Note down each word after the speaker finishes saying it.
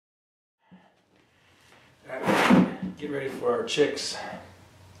Get ready for our chicks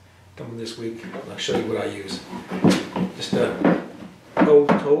coming this week. I'll show you what I use. Just a old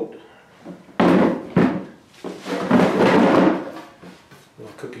tote,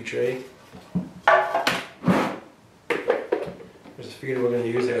 little cookie tray. There's a feeder we're going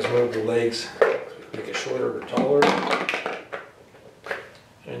to use that has removable legs, make it shorter or taller,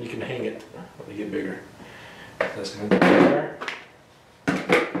 and you can hang it when you get bigger. That's going to go there.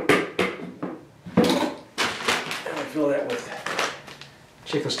 Fill that with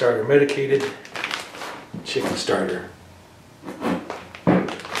chicken starter, medicated chicken starter.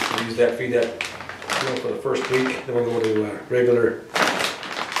 So use that, feed that for the first week. Then we'll go to regular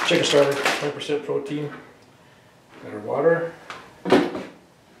chicken starter, 20% protein. Got our water,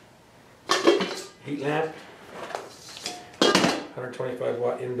 heat lamp, 125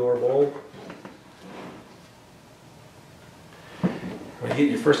 watt indoor bulb. When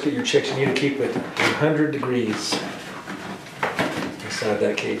you first get your chicks, you need to keep it 100 degrees. Inside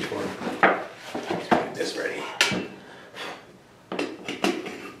that cage for them. Let's get this ready.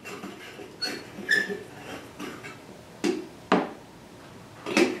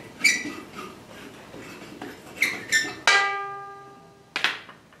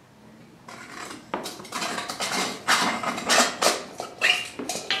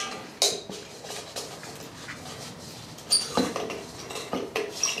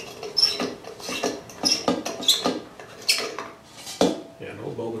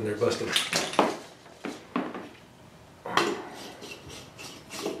 Bulb in there busted.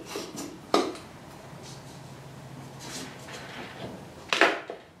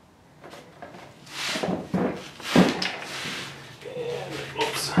 And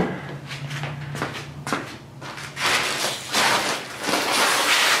oops.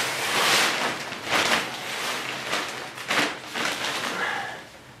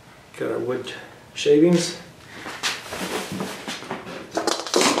 Got our wood shavings.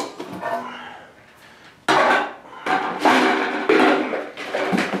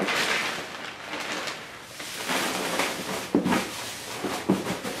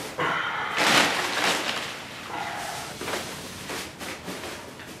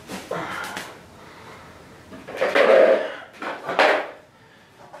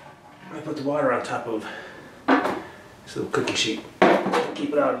 Put the water on top of this little cookie sheet.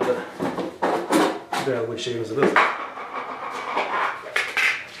 Keep it out of the wood shavings a little.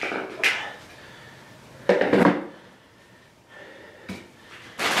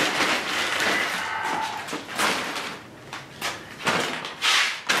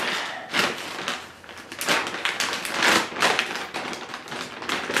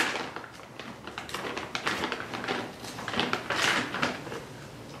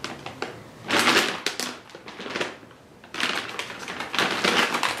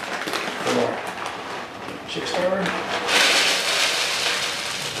 Chick starter.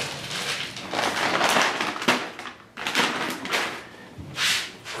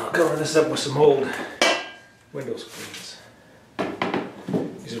 I'll cover this up with some old window screens.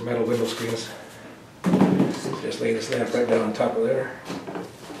 These are metal window screens. Just lay this lamp right down on top of there,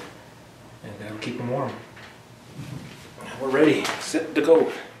 and that'll keep them warm. We're ready, set to go.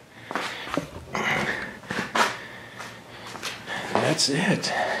 That's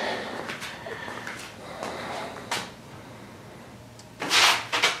it.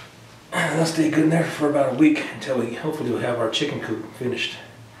 They'll stay good in there for about a week until we hopefully will have our chicken coop finished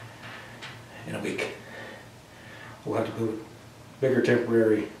in a week. We'll have to put a bigger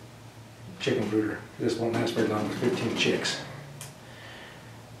temporary chicken brooder. This won't last very long with 15 chicks.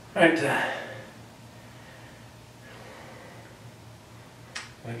 Alright, I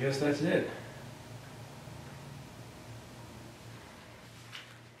guess that's it.